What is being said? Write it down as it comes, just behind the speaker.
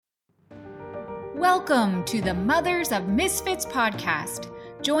Welcome to the Mothers of Misfits podcast.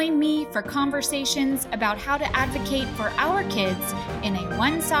 Join me for conversations about how to advocate for our kids in a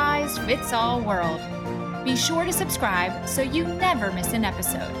one-size-fits-all world. Be sure to subscribe so you never miss an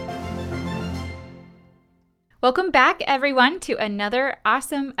episode. Welcome back, everyone, to another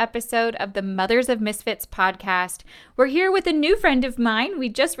awesome episode of the Mothers of Misfits podcast. We're here with a new friend of mine. We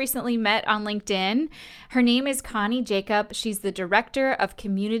just recently met on LinkedIn. Her name is Connie Jacob. She's the Director of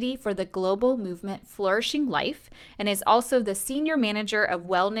Community for the global movement Flourishing Life and is also the Senior Manager of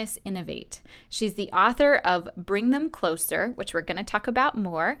Wellness Innovate. She's the author of Bring Them Closer, which we're going to talk about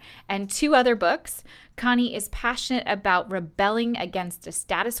more, and 2 other books. Connie is passionate about rebelling against a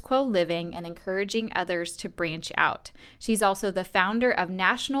status quo living and encouraging others to branch out. She's also the founder of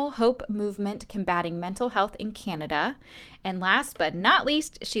National Hope Movement Combating Mental Health in Canada. And last but not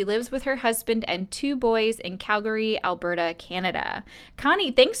least, she lives with her husband and 2 boys in Calgary, Alberta, Canada.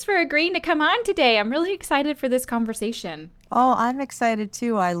 Connie, thanks for agreeing to come on today. I'm really excited for this conversation. Oh, I'm excited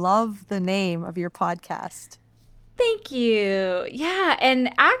too. I love the name of your podcast. Thank you. Yeah.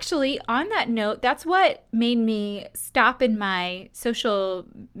 And actually, on that note, that's what made me stop in my social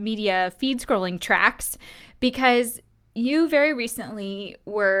media feed scrolling tracks, because you very recently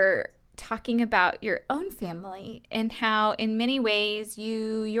were talking about your own family and how in many ways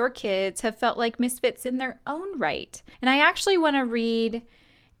your kids have felt like misfits in their own right. And I actually want to read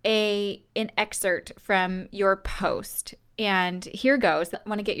an excerpt from your post. And here goes. I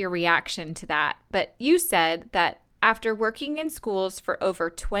want to get your reaction to that. But you said that after working in schools for over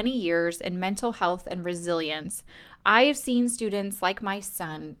 20 years in mental health and resilience, I have seen students like my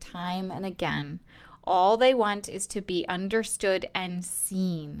son time and again. All they want is to be understood and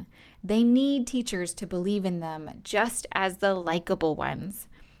seen. They need teachers to believe in them just as the likable ones.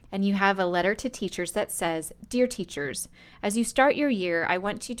 And you have a letter to teachers that says, "Dear teachers, as you start your year, I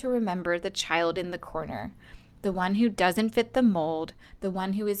want you to remember the child in the corner, the one who doesn't fit the mold, the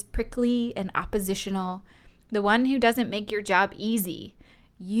one who is prickly and oppositional, the one who doesn't make your job easy.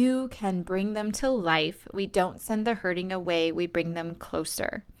 You can bring them to life. We don't send the hurting away. We bring them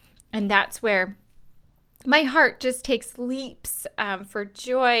closer." And that's where my heart just takes leaps for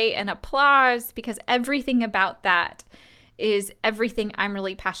joy and applause, because everything about that is everything I'm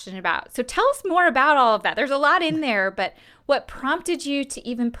really passionate about. So tell us more about all of that. There's a lot in there, but what prompted you to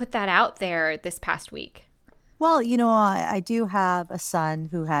even put that out there this past week? Well, I do have a son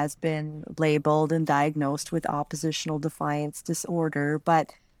who has been labeled and diagnosed with oppositional defiance disorder.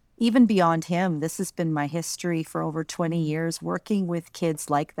 But even beyond him, this has been my history for over 20 years, working with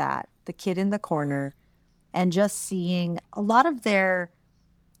kids like that, the kid in the corner, and just seeing a lot of the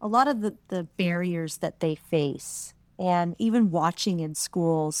barriers that they face. And even watching in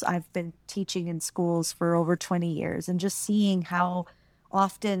schools, I've been teaching in schools for over 20 years, and just seeing how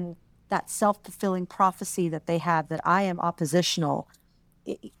often that self-fulfilling prophecy that they have that I am oppositional,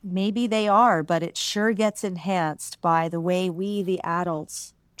 maybe they are, but it sure gets enhanced by the way we, the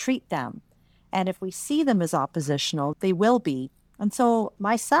adults, treat them. And if we see them as oppositional, they will be. And so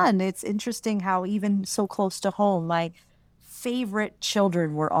my son, it's interesting how even so close to home, my favorite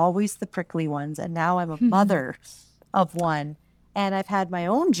children were always the prickly ones. And now I'm a mother of one. And I've had my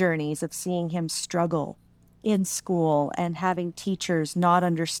own journeys of seeing him struggle in school and having teachers not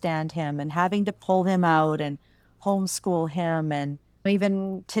understand him and having to pull him out and homeschool him. And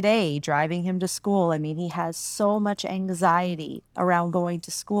even today, driving him to school, I mean, he has so much anxiety around going to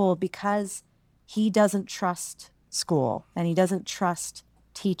school because he doesn't trust school and he doesn't trust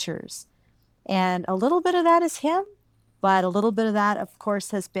teachers. And a little bit of that is him, but a little bit of that, of course,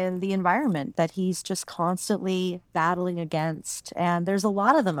 has been the environment that he's just constantly battling against. And there's a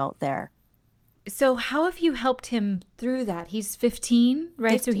lot of them out there. So how have you helped him through that? He's 15,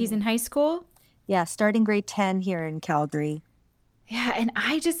 right? 15. So he's in high school? Yeah, starting grade 10 here in Calgary. Yeah, and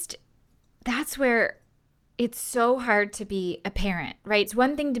that's where it's so hard to be a parent, right? It's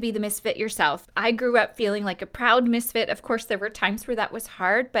one thing to be the misfit yourself. I grew up feeling like a proud misfit. Of course, there were times where that was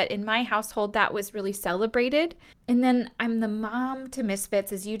hard, but in my household, that was really celebrated. And then I'm the mom to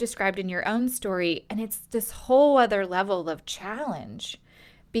misfits, as you described in your own story, and it's this whole other level of challenge,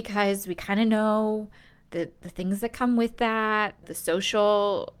 because we kind of know the things that come with that, the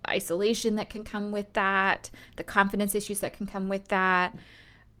social isolation that can come with that, the confidence issues that can come with that.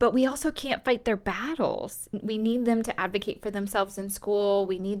 But we also can't fight their battles. We need them to advocate for themselves in school.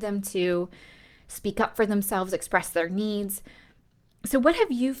 We need them to speak up for themselves, express their needs. So what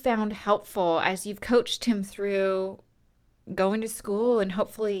have you found helpful as you've coached him through going to school and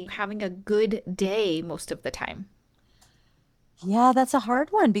hopefully having a good day most of the time? Yeah, that's a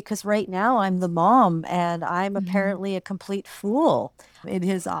hard one because right now I'm the mom and I'm Mhm. apparently a complete fool in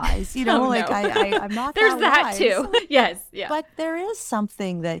his eyes. Oh Like no. I'm not There's that that wise. too. Yes, yeah. But there is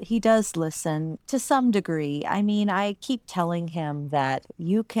something that he does listen to some degree. I mean, I keep telling him that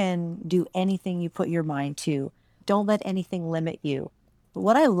you can do anything you put your mind to. Don't let anything limit you. But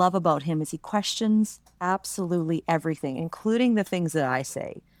what I love about him is he questions absolutely everything, including the things that I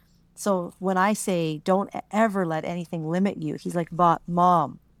say. So when I say, don't ever let anything limit you, he's like, but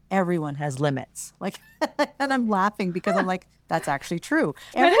mom, everyone has limits. Like, and I'm laughing because I'm like, that's actually true.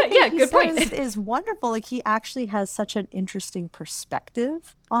 Everything Yeah, he good point. says is wonderful. Like, he actually has such an interesting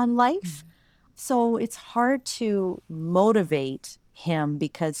perspective on life. So it's hard to motivate him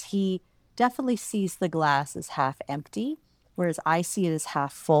because he definitely sees the glass as half empty, whereas I see it as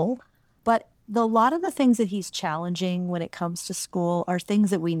half full. But a lot of the things that he's challenging when it comes to school are things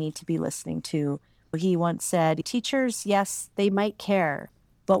that we need to be listening to. He once said, teachers, yes, they might care,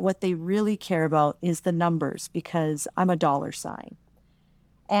 but what they really care about is the numbers because I'm a dollar sign.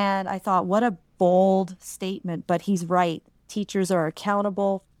 And I thought, what a bold statement, but he's right. Teachers are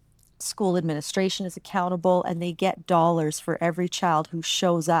accountable, school administration is accountable, and they get dollars for every child who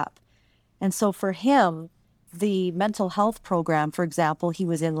shows up. And so for him, the mental health program, for example, he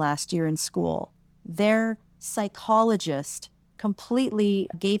was in last year in school, their psychologist completely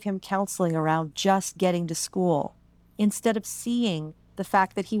gave him counseling around just getting to school instead of seeing the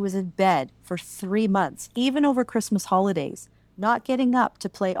fact that he was in bed for 3 months, even over Christmas holidays, not getting up to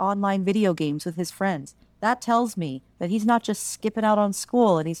play online video games with his friends. That tells me that he's not just skipping out on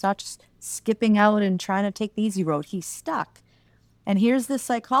school and he's not just skipping out and trying to take the easy road. He's stuck. And here's this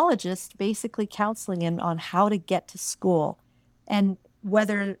psychologist basically counseling him on how to get to school and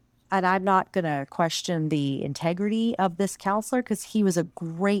whether, and I'm not going to question the integrity of this counselor because he was a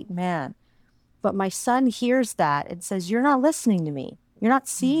great man. But my son hears that and says, you're not listening to me. You're not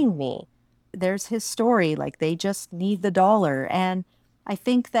seeing me. There's his story. Like they just need the dollar. And I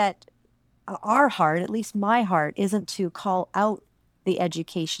think that our heart, at least my heart, isn't to call out the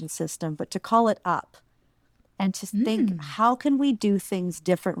education system, but to call it up and to think, Mm. how can we do things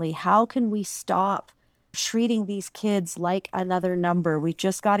differently? How can we stop treating these kids like another number? We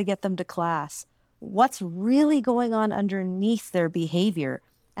just got to get them to class. What's really going on underneath their behavior?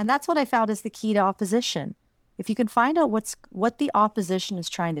 And that's what I found is the key to opposition. If you can find out what the opposition is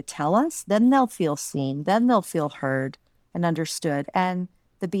trying to tell us, then they'll feel seen, then they'll feel heard and understood. And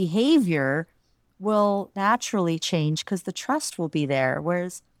the behavior will naturally change because the trust will be there.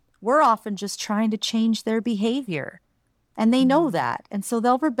 Whereas we're often just trying to change their behavior. And they know that. And so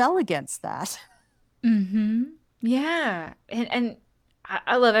they'll rebel against that. Mm-hmm. Yeah. And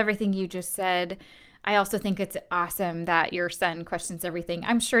I love everything you just said. I also think it's awesome that your son questions everything.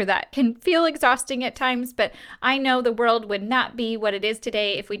 I'm sure that can feel exhausting at times, but I know the world would not be what it is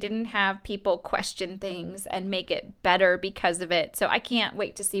today if we didn't have people question things and make it better because of it. So I can't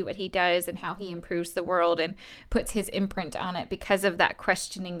wait to see what he does and how he improves the world and puts his imprint on it because of that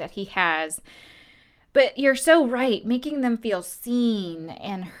questioning that he has. But you're so right, making them feel seen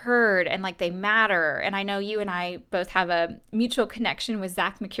and heard and like they matter. And I know you and I both have a mutual connection with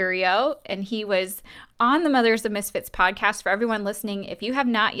Zach Mercurio, and he was on the Mothers of Misfits podcast. For everyone listening, if you have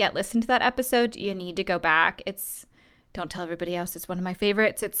not yet listened to that episode, you need to go back. Don't tell everybody else, it's one of my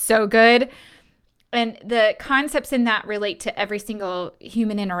favorites. It's so good. And the concepts in that relate to every single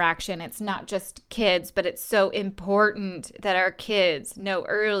human interaction. It's not just kids, but it's so important that our kids know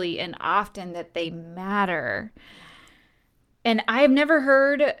early and often that they matter. And I have never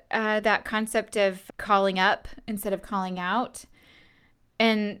heard that concept of calling up instead of calling out.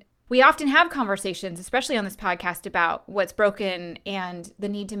 And we often have conversations, especially on this podcast, about what's broken and the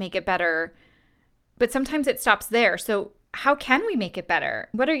need to make it better. But sometimes it stops there. So, how can we make it better?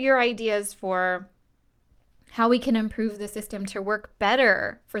 What are your ideas for how we can improve the system to work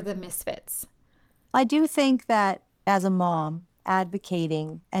better for the misfits? I do think that as a mom,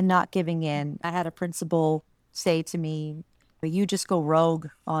 advocating and not giving in, I had a principal say to me, you just go rogue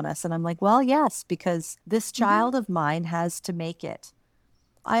on us. And I'm like, well, yes, because this Mm-hmm. child of mine has to make it.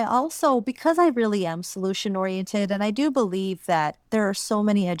 I also, because I really am solution oriented, and I do believe that there are so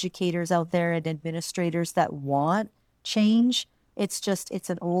many educators out there and administrators that want change. It's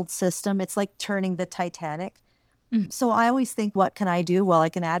an old system. It's like turning the Titanic. So I always think, what can I do? Well, I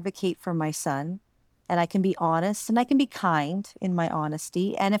can advocate for my son and I can be honest and I can be kind in my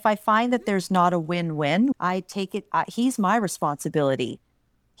honesty. And if I find that there's not a win-win, I take it, he's my responsibility.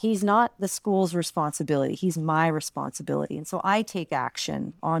 He's not the school's responsibility. He's my responsibility. And so I take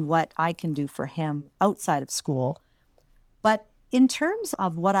action on what I can do for him outside of school. But in terms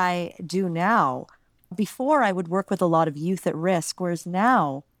of what I do now, Before, I would work with a lot of youth at risk, whereas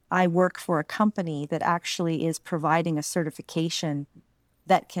now I work for a company that actually is providing a certification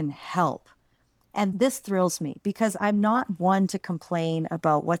that can help. And this thrills me because I'm not one to complain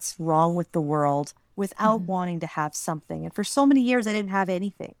about what's wrong with the world without wanting to have something. And for so many years, I didn't have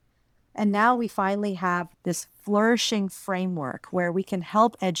anything. And now we finally have this flourishing framework where we can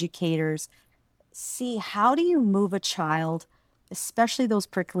help educators see, how do you move a child, especially those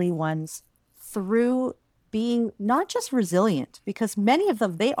prickly ones, through being not just resilient, because many of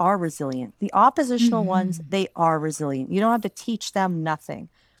them, they are resilient. The oppositional ones, they are resilient. You don't have to teach them nothing.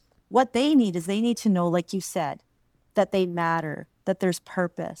 What they need is they need to know, like you said, that they matter, that there's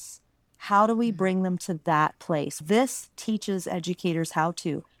purpose. How do we bring them to that place? This teaches educators how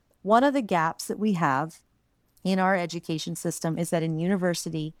to. One of the gaps that we have in our education system is that in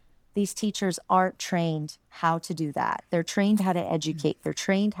university, these teachers aren't trained how to do that. They're trained how to educate. They're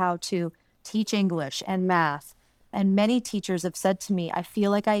trained how to teach English and math. And many teachers have said to me, I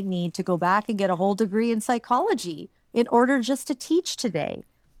feel like I need to go back and get a whole degree in psychology in order just to teach today.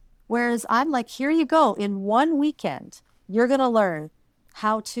 Whereas I'm like, here you go. In one weekend, you're going to learn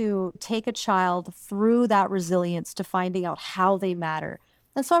how to take a child through that resilience to finding out how they matter.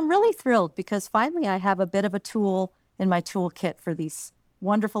 And so I'm really thrilled because finally I have a bit of a tool in my toolkit for these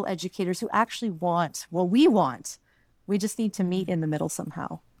wonderful educators who actually want what we want. We just need to meet in the middle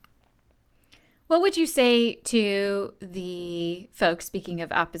somehow. What would you say to the folks, speaking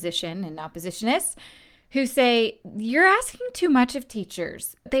of opposition and oppositionists, who say you're asking too much of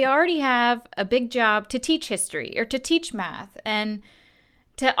teachers? They already have a big job to teach history or to teach math and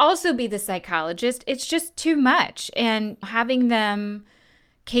to also be the psychologist. It's just too much. And having them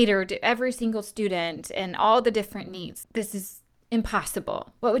cater to every single student and all the different needs, this is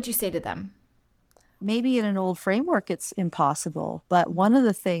impossible. What would you say to them? Maybe in an old framework, it's impossible. But one of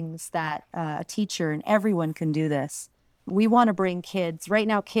the things that a teacher, and everyone can do this, we want to bring kids. Right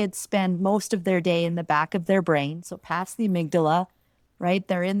now, kids spend most of their day in the back of their brain, so past the amygdala, right?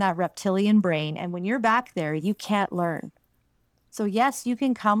 They're in that reptilian brain. And when you're back there, you can't learn. So yes, you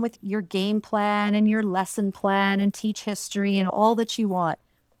can come with your game plan and your lesson plan and teach history and all that you want.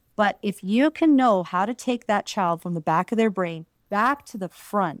 But if you can know how to take that child from the back of their brain back to the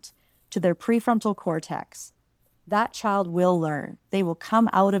front, to their prefrontal cortex, that child will learn. They will come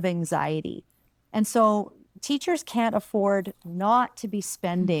out of anxiety. And so teachers can't afford not to be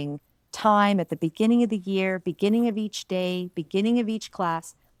spending time at the beginning of the year, beginning of each day, beginning of each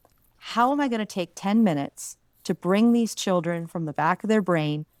class. How am I going to take 10 minutes to bring these children from the back of their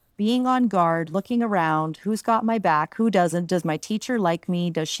brain, being on guard, looking around, who's got my back, who doesn't? Does my teacher like me?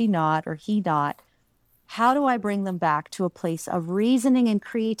 Does she not, or he not? How do I bring them back to a place of reasoning and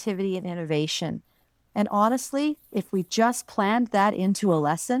creativity and innovation? And honestly, if we just planned that into a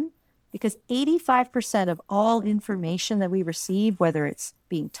lesson, because 85% of all information that we receive, whether it's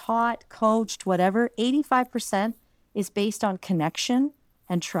being taught, coached, whatever, 85% is based on connection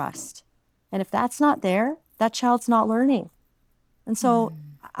and trust. And if that's not there, that child's not learning. And so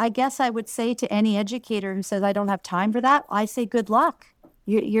I guess I would say to any educator who says, I don't have time for that, I say, good luck.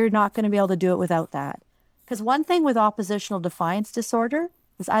 You're not going to be able to do it without that. Because one thing with oppositional defiance disorder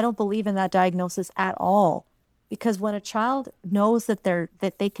is I don't believe in that diagnosis at all. Because when a child knows that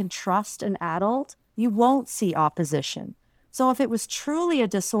they can trust an adult, you won't see opposition. So if it was truly a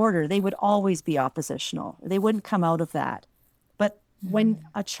disorder, they would always be oppositional. They wouldn't come out of that. But when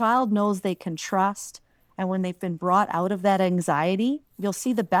a child knows they can trust, and when they've been brought out of that anxiety, you'll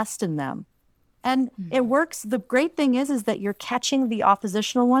see the best in them. And it works. The great thing is that you're catching the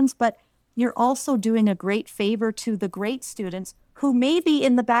oppositional ones, but you're also doing a great favor to the great students who may be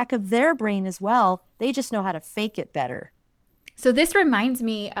in the back of their brain as well. They just know how to fake it better. So this reminds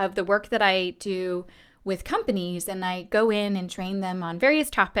me of the work that I do with companies, and I go in and train them on various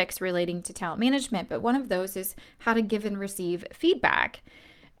topics relating to talent management. But one of those is how to give and receive feedback.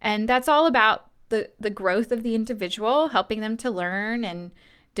 And that's all about the growth of the individual, helping them to learn and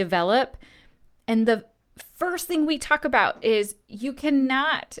develop. And the first thing we talk about is you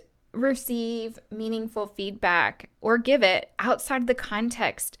cannot receive meaningful feedback or give it outside the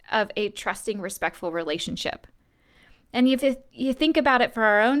context of a trusting, respectful relationship. And if you think about it for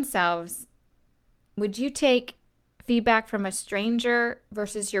our own selves, would you take feedback from a stranger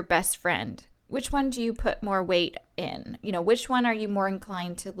versus your best friend? Which one do you put more weight in? Which one are you more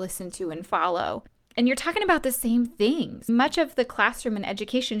inclined to listen to and follow? And you're talking about the same things. Much of the classroom and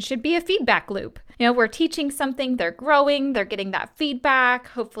education should be a feedback loop. We're teaching something, they're growing, they're getting that feedback,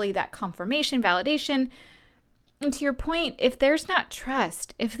 hopefully that confirmation, validation. And to your point, if there's not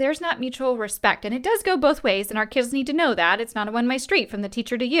trust, if there's not mutual respect, and it does go both ways, and our kids need to know that, it's not a one-way street from the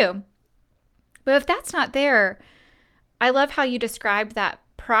teacher to you. But if that's not there, I love how you described that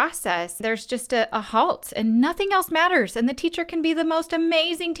process. There's just a halt and nothing else matters. And the teacher can be the most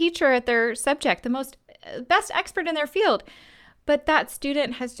amazing teacher at their subject, the most best expert in their field. But that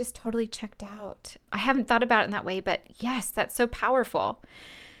student has just totally checked out. I haven't thought about it in that way, but yes, that's so powerful.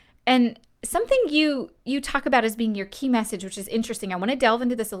 And something you talk about as being your key message, which is interesting. I want to delve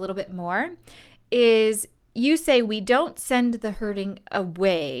into this a little bit more, is you say we don't send the hurting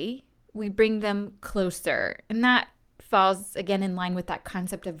away, we bring them closer. And that falls again in line with that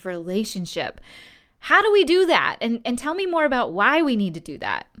concept of relationship. How do we do that? And tell me more about why we need to do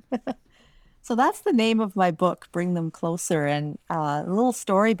that. So that's the name of my book, Bring Them Closer. And a little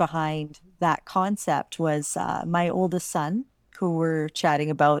story behind that concept was my oldest son, who we're chatting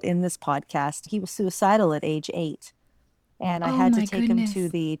about in this podcast. He was suicidal at age 8. And I had to take him to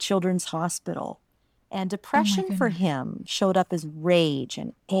the children's hospital. And depression for him showed up as rage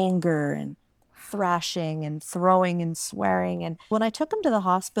and anger and thrashing and throwing and swearing. And when I took him to the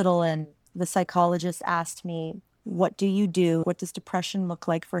hospital and the psychologist asked me, what do you do? What does depression look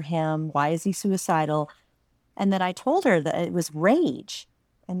like for him? Why is he suicidal? And then I told her that it was rage.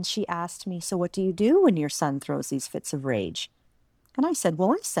 And she asked me, so what do you do when your son throws these fits of rage? And I said,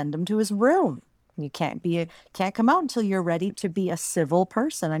 well, I send him to his room. You can't come out until you're ready to be a civil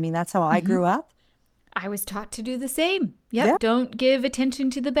person. I mean, that's how I grew up. I was taught to do the same. Yep. Don't give attention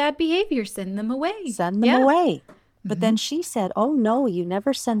to the bad behavior. Send them away. Send them away. But then she said, oh, no, you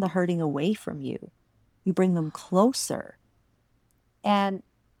never send the hurting away from you. You bring them closer. And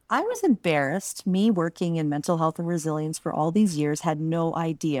I was embarrassed. Me working in mental health and resilience for all these years had no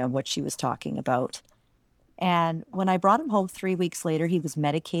idea what she was talking about. And when I brought him home 3 weeks later, he was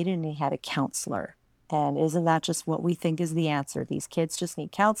medicated and he had a counselor. And isn't that just what we think is the answer? These kids just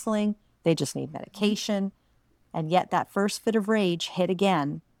need counseling. They just need medication. And yet that first fit of rage hit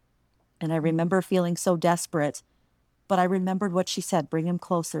again. And I remember feeling so desperate, but I remembered what she said, bring him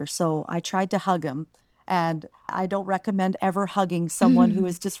closer. So I tried to hug him. And I don't recommend ever hugging someone who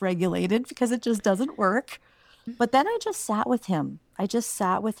is dysregulated because it just doesn't work. But then I just sat with him. I just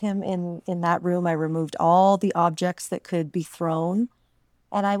sat with him in that room. I removed all the objects that could be thrown.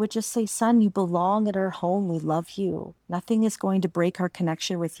 And I would just say, son, you belong at our home. We love you. Nothing is going to break our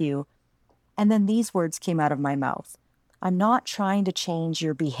connection with you. And then these words came out of my mouth. I'm not trying to change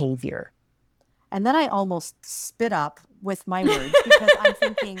your behavior. And then I almost spit up with my words because I'm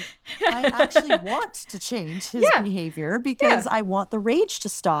thinking, I actually want to change his behavior because I want the rage to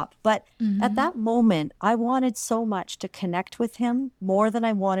stop. But at that moment, I wanted so much to connect with him more than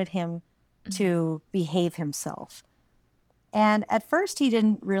I wanted him to behave himself. And at first, he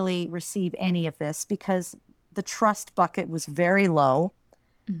didn't really receive any of this because the trust bucket was very low.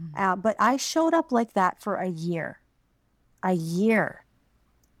 But I showed up like that for a year.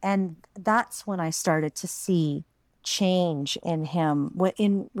 And that's when I started to see change in him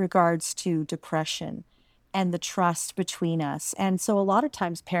in regards to depression and the trust between us. And so a lot of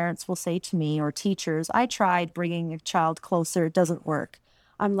times parents will say to me or teachers, I tried bringing a child closer. It doesn't work.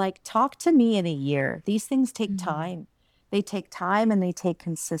 I'm like, talk to me in a year. These things take time. They take time and they take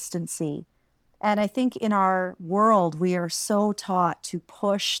consistency. And I think in our world, we are so taught to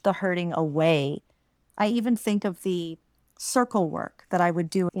push the hurting away. I even think of the circle work that I would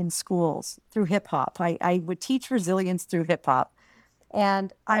do in schools through hip hop. I would teach resilience through hip hop.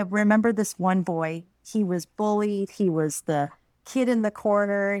 And I remember this one boy, he was bullied. He was the kid in the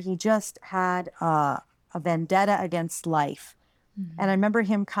corner. He just had a vendetta against life. And I remember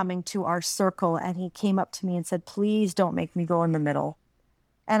him coming to our circle and he came up to me and said, please don't make me go in the middle.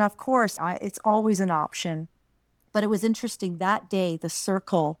 And of course, it's always an option. But it was interesting that day, the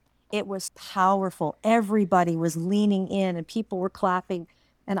circle, it was powerful. Everybody was leaning in and people were clapping.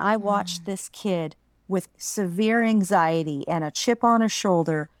 And I watched this kid with severe anxiety and a chip on his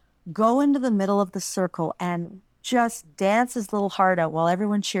shoulder go into the middle of the circle and just dance his little heart out while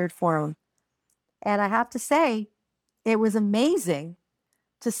everyone cheered for him. And I have to say, it was amazing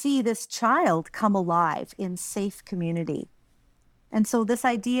to see this child come alive in safe community. And so this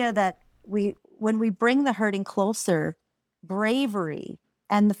idea that when we bring the hurting closer, bravery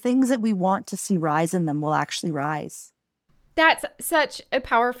and the things that we want to see rise in them will actually rise. That's such a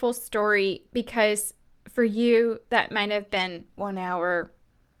powerful story because for you, that might have been 1 hour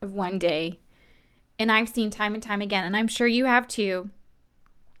of one day. And I've seen time and time again, and I'm sure you have too,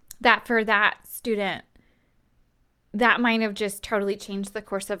 that for that student, that might have just totally changed the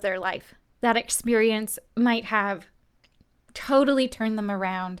course of their life. That experience might have totally turned them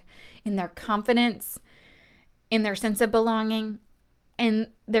around in their confidence, in their sense of belonging, and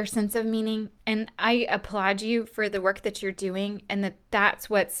their sense of meaning. And I applaud you for the work that you're doing and that's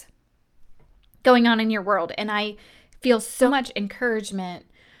what's going on in your world. And I feel so much encouragement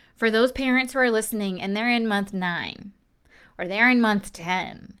for those parents who are listening and they're in month 9 or they're in month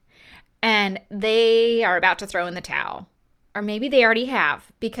 10 and they are about to throw in the towel. Or maybe they already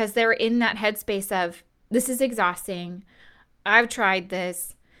have, because they're in that headspace of, this is exhausting. I've tried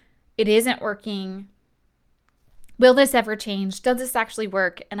this. It isn't working. Will this ever change? Does this actually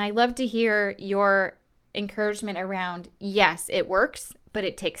work? And I love to hear your encouragement around, yes, it works, but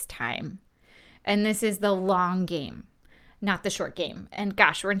it takes time. And this is the long game, not the short game. And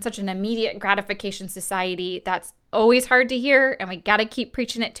gosh, we're in such an immediate gratification society. That's always hard to hear, and we got to keep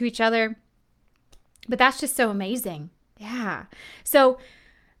preaching it to each other. But that's just so amazing. Yeah. So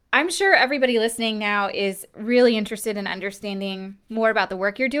I'm sure everybody listening now is really interested in understanding more about the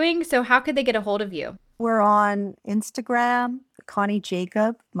work you're doing. So how could they get a hold of you? We're on Instagram, Connie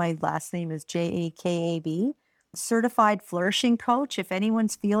Jacob. My last name is Jakab. Certified flourishing coach. If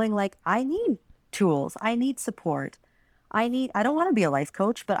anyone's feeling like, I need tools, I need support, I don't want to be a life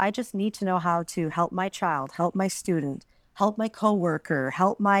coach, but I just need to know how to help my child, help my student, help my coworker,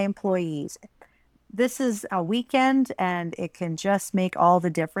 help my employees. This is a weekend and it can just make all the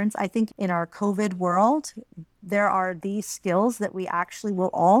difference. I think in our COVID world, there are these skills that we actually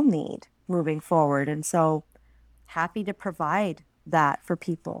will all need moving forward. And so happy to provide that for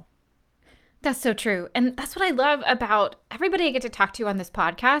people. That's so true. And that's what I love about everybody I get to talk to on this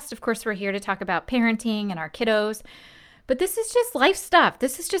podcast. Of course, we're here to talk about parenting and our kiddos, but this is just life stuff.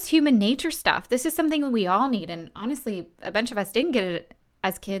 This is just human nature stuff. This is something we all need. And honestly, a bunch of us didn't get it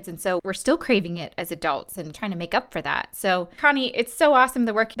as kids. And so we're still craving it as adults and trying to make up for that. So Connie, it's so awesome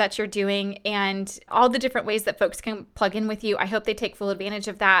the work that you're doing and all the different ways that folks can plug in with you. I hope they take full advantage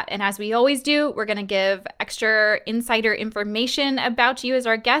of that. And as we always do, we're going to give extra insider information about you as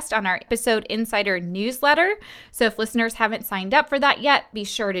our guest on our episode insider newsletter. So if listeners haven't signed up for that yet, be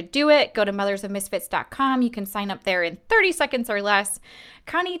sure to do it. Go to mothersofmisfits.com. You can sign up there in 30 seconds or less.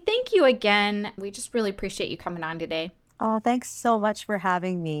 Connie, thank you again. We just really appreciate you coming on today. Oh, thanks so much for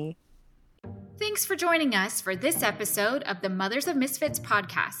having me. Thanks for joining us for this episode of the Mothers of Misfits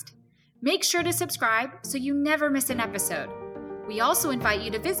podcast. Make sure to subscribe so you never miss an episode. We also invite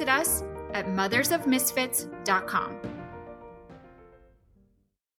you to visit us at mothersofmisfits.com.